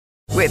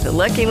With the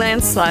Lucky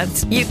Land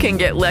Slots, you can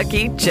get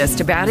lucky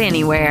just about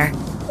anywhere.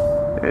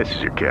 This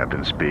is your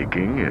captain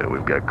speaking.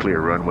 We've got clear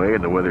runway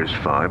and the weather's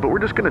fine, but we're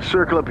just going to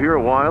circle up here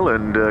a while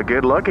and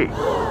get lucky.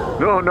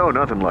 No,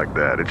 nothing like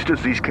that. It's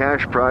just these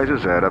cash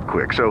prizes add up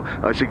quick. So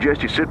I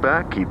suggest you sit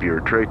back, keep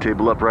your tray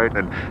table upright,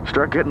 and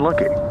start getting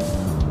lucky.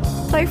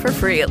 Play for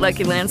free at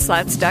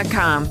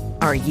LuckyLandSlots.com.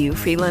 Are you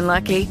feeling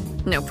lucky?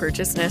 No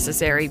purchase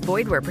necessary.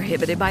 Void where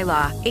prohibited by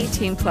law.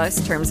 18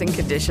 plus terms and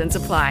conditions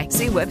apply.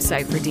 See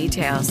website for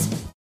details.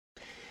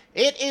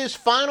 It is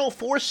Final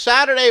Four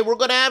Saturday. We're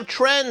going to have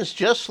trends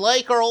just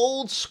like our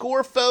old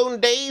score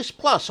phone days,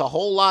 plus a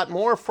whole lot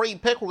more. Free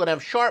pick. We're going to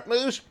have sharp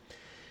moves.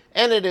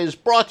 And it is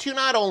brought to you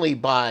not only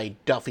by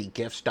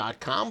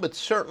DuffyGifts.com, but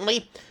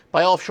certainly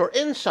by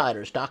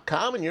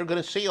OffshoreInsiders.com. And you're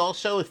going to see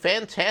also a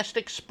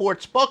fantastic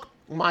sports book,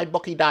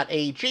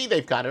 MyBookie.ag.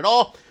 They've got it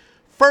all.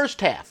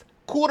 First half,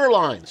 quarter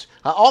lines,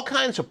 all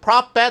kinds of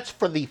prop bets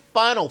for the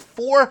Final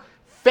Four.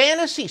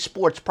 Fantasy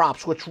sports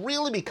props, which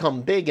really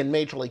become big in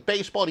Major League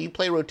Baseball. Do you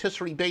play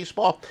rotisserie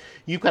baseball?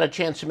 You've got a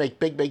chance to make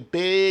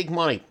big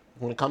money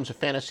when it comes to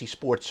fantasy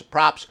sports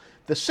props.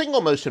 The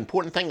single most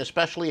important thing,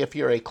 especially if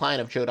you're a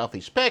client of Joe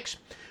Duffy's Picks,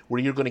 where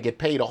you're going to get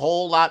paid a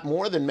whole lot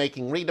more than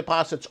making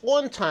redeposits,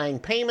 on-time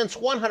payments,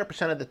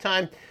 100% of the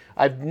time.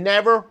 I've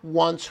never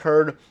once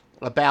heard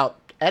about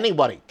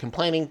anybody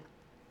complaining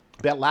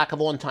about lack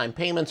of on-time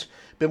payments.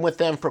 Been with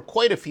them for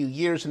quite a few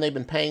years, and they've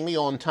been paying me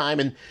on time.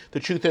 And the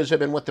truth is, I've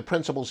been with the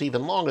principals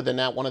even longer than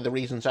that. One of the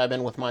reasons I've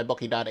been with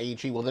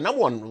MyBookie.ag,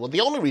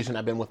 the only reason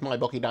I've been with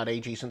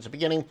MyBookie.ag since the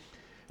beginning,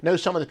 know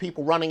some of the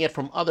people running it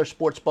from other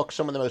sports books,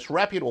 some of the most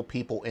reputable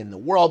people in the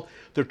world.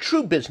 They're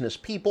true business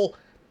people,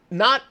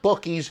 not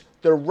bookies.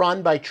 They're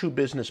run by true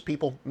business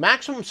people.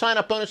 Maximum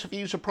sign-up bonus if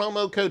you use a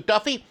promo code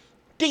Duffy,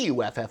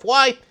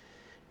 DUFFY.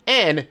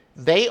 And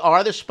they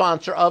are the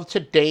sponsor of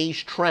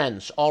today's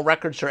trends. All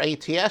records are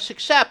ATS,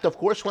 except, of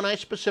course, when I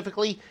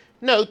specifically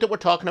note that we're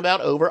talking about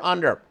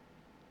over-under.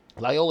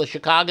 Loyola,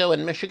 Chicago,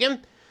 and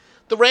Michigan.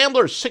 The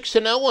Ramblers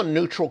 6-0 on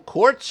neutral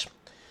courts.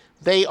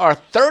 They are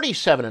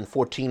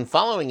 37-14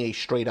 following a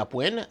straight-up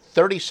win.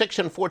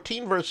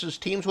 36-14 versus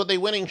teams with a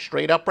winning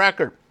straight-up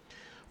record.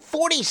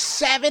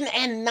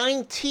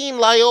 47-19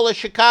 Loyola,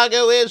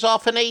 Chicago is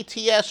off an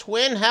ATS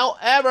win.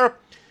 However,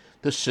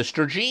 the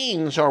Sister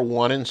Jeans are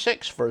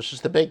 1-6 versus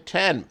the Big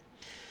Ten.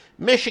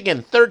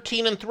 Michigan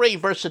 13-3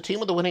 versus a team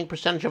with a winning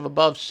percentage of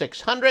above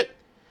 600.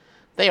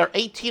 They are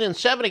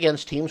 18-7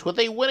 against teams with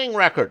a winning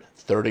record.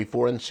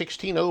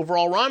 34-16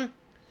 overall run.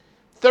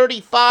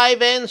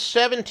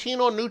 35-17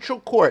 on neutral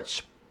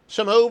courts.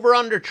 Some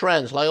over-under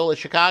trends. Loyola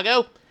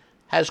Chicago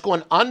has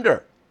gone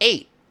under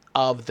 8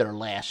 of their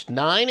last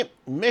 9.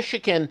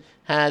 Michigan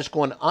has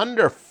gone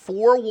under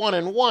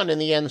 4-1-1 in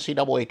the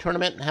NCAA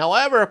tournament.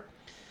 However,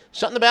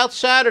 something about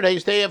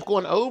Saturdays, they have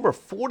gone over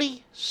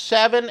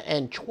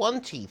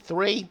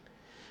 47-23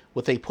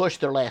 with a push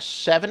their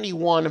last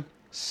 71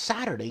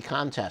 Saturday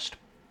contest.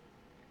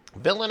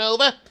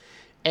 Villanova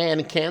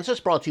and Kansas,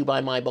 brought to you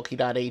by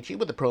MyBookie.ag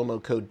with the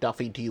promo code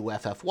Duffy,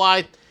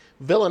 DUFFY.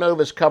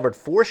 Villanova's covered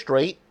 4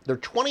 straight. They're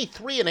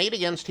 23-8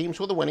 against teams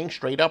with a winning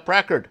straight-up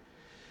record.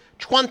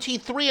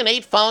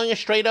 23-8 following a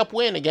straight-up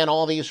win. Again,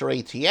 all these are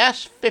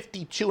ATS.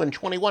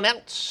 52-21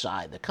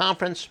 outside the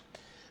conference.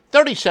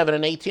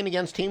 37-18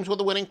 against teams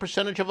with a winning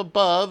percentage of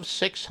above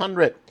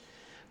 600.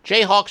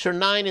 Jayhawks are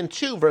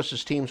 9-2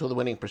 versus teams with a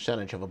winning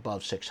percentage of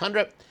above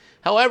 600.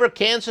 However,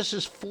 Kansas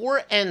is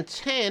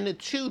 4-10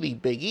 to the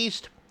Big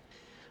East.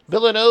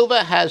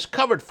 Villanova has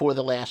covered 4 of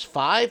the last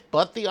 5,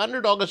 but the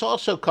underdog has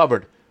also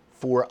covered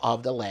 4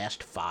 of the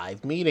last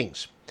 5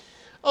 meetings.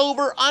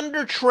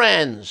 Over-under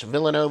trends.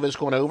 Villanova's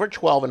gone over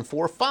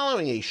 12-4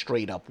 following a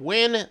straight-up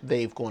win.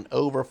 They've gone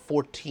over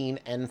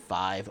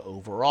 14-5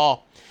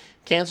 overall.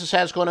 Kansas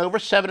has gone over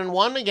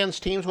 7-1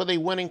 against teams with a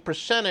winning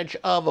percentage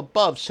of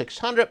above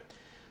 600.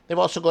 They've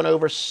also gone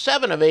over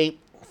 7 of 8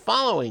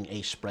 following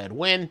a spread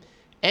win.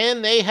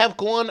 And they have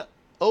gone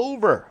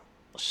over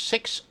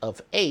 6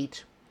 of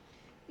 8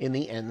 in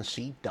the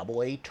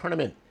NCAA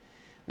tournament.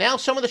 Now,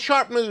 some of the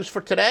sharp moves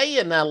for today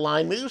and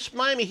line moves.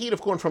 Miami Heat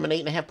have gone from an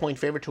 8.5-point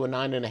favorite to a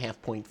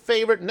 9.5-point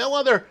favorite. No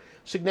other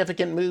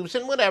significant moves,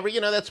 and whatever,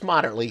 that's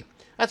moderately.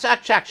 That's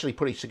actually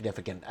pretty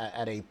significant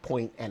at a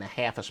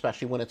 1.5,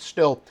 especially when it's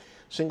still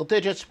single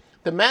digits.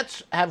 The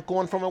Mets have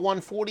gone from a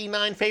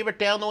 149 favorite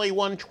down to a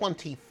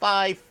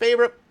 125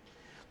 favorite.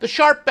 The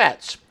sharp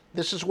bets.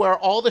 This is where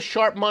all the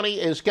sharp money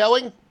is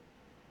going.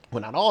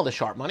 Well, not all the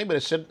sharp money, but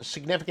a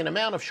significant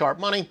amount of sharp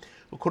money,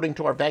 according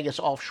to our Vegas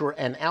offshore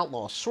and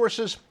outlaw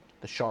sources,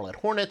 the Charlotte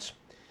Hornets.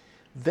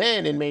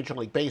 Then in Major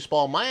League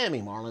Baseball,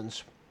 Miami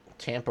Marlins,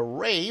 Tampa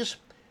Rays,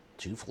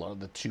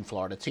 the two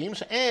Florida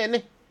teams,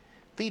 and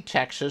the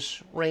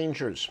Texas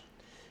Rangers.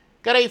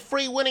 Got a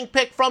free winning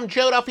pick from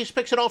Joe Duffy's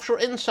Picks at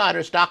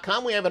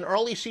OffshoreInsiders.com. We have an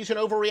early season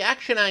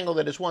overreaction angle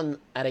that is won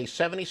at a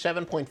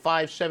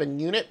 77.57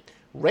 unit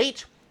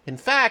rate. In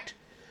fact,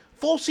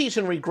 full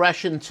season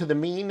regression to the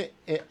mean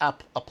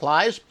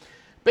applies.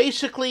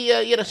 Basically,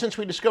 since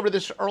we discovered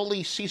this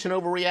early season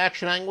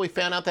overreaction angle, we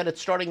found out that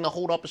it's starting to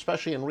hold up,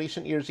 especially in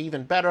recent years,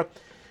 even better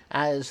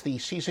as the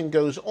season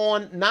goes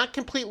on. Not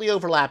completely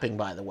overlapping,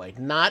 by the way.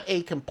 Not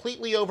a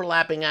completely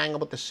overlapping angle,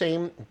 but the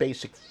same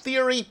basic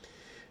theory.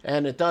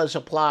 And it does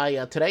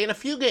apply today in a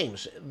few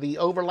games. The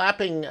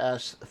overlapping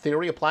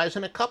theory applies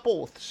in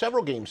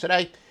several games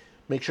today.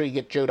 Make sure you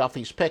get Joe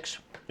Duffy's picks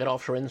at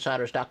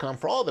offshoreinsiders.com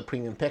for all the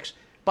premium picks.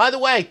 By the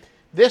way,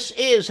 this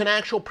is an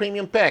actual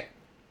premium pick.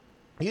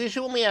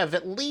 Usually when we have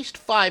at least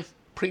 5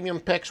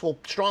 premium picks, we'll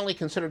strongly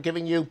consider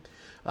giving you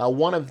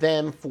one of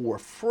them for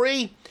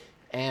free.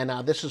 And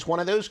this is one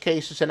of those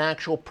cases. An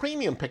actual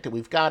premium pick that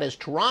we've got is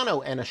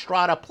Toronto and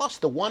Estrada plus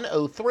the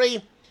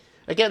 103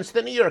 against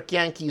the New York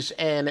Yankees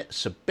and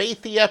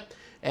Sabathia.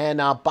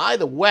 And by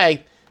the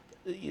way,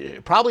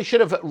 you probably should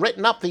have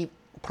written up the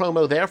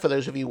promo there for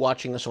those of you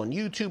watching this on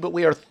YouTube, but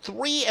we are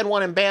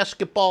 3-1 in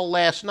basketball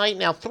last night.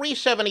 Now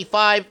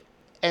 375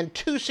 and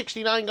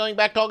 269 going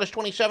back to August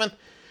 27th.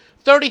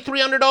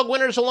 33 underdog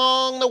winners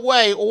along the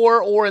way,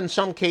 or in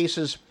some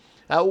cases,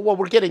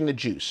 we're getting the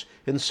juice.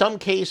 In some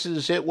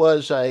cases, it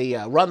was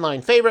a run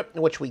line favorite,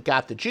 in which we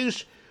got the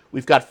juice.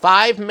 We've got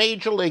 5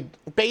 Major League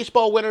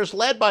Baseball winners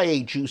led by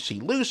a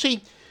Juicy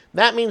Lucy.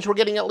 That means we're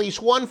getting at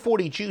least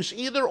 140 juice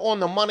either on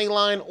the money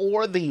line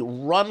or the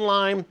run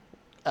line,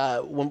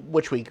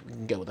 which we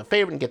can go with a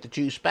favorite and get the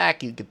juice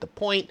back. You get the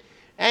point.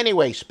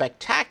 Anyway,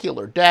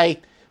 spectacular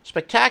day.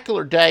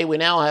 Spectacular day. We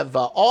now have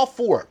all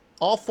four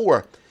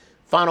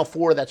Final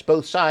Four, that's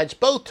both sides,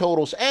 both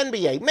totals,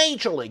 NBA,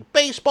 Major League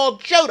Baseball,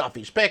 Joe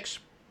Duffy's picks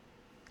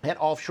at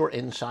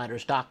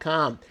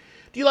offshoreinsiders.com.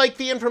 Do you like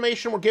the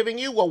information we're giving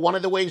you? Well, one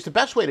of the ways, the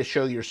best way to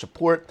show your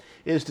support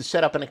is to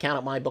set up an account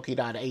at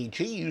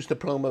mybookie.ag. Use the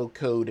promo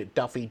code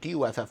Duffy,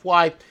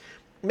 DUFFY.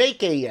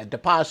 Make a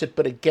deposit,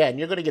 but again,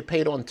 you're going to get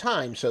paid on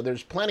time, so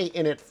there's plenty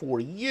in it for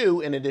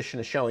you in addition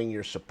to showing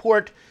your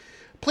support.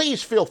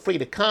 Please feel free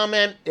to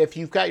comment if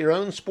you've got your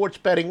own sports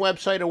betting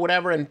website or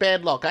whatever. And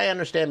bad luck, I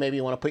understand maybe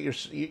you want to put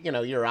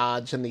your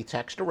odds and the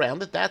text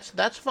around it.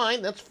 That's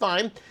fine. That's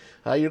fine.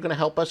 You're going to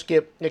help us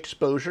get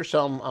exposure,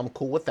 so I'm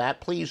cool with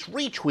that. Please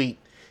retweet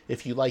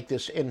if you like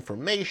this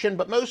information.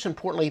 But most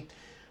importantly,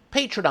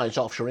 patronize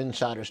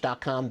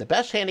offshoreinsiders.com, the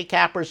best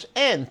handicappers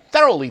and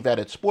thoroughly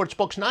vetted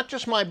sportsbooks, not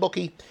just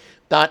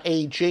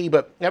mybookie.ag,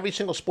 but every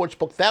single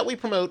sportsbook that we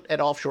promote at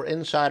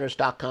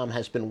offshoreinsiders.com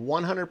has been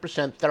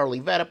 100% thoroughly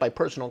vetted by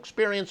personal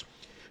experience,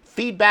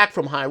 feedback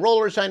from high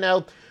rollers I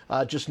know,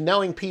 just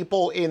knowing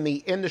people in the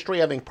industry,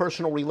 having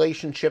personal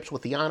relationships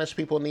with the honest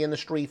people in the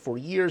industry for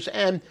years,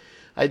 and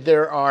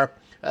there are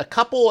a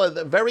couple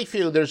of, very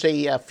few, there's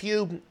a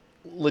few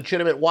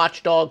legitimate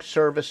watchdog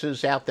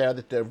services out there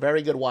that they're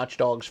very good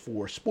watchdogs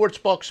for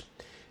sportsbooks,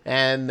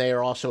 and they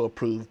are also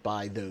approved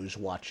by those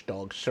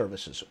watchdog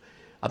services.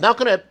 I'm not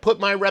going to put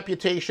my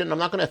reputation, I'm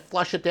not going to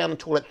flush it down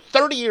until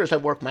 30 years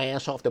I've worked my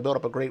ass off to build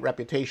up a great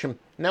reputation.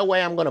 No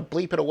way I'm going to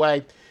bleep it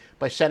away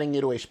by sending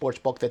you to a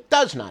sportsbook that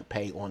does not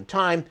pay on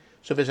time.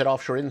 So visit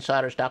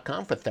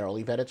offshoreinsiders.com for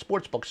thoroughly vetted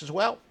sportsbooks as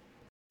well.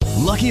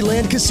 Lucky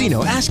Land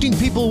Casino, asking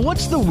people,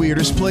 what's the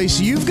weirdest place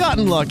you've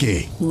gotten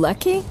lucky?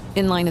 Lucky?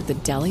 In line at the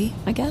deli,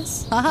 I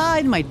guess? Aha,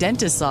 in my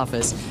dentist's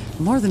office.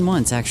 More than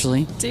once,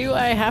 actually. Do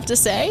I have to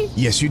say?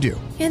 Yes, you do.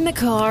 In the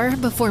car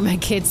before my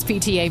kids'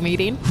 PTA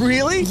meeting.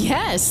 Really?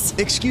 Yes.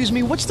 Excuse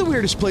me, what's the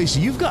weirdest place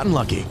you've gotten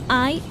lucky?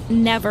 I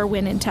never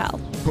win and tell.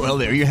 Well,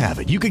 there you have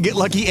it. You can get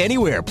lucky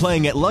anywhere,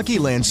 playing at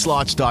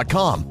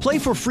LuckyLandSlots.com. Play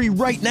for free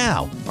right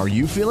now. Are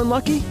you feeling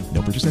lucky?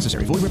 No purchase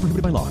necessary. Void where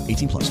prohibited by law.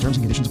 18+. Terms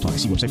and conditions apply.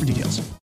 See website for details.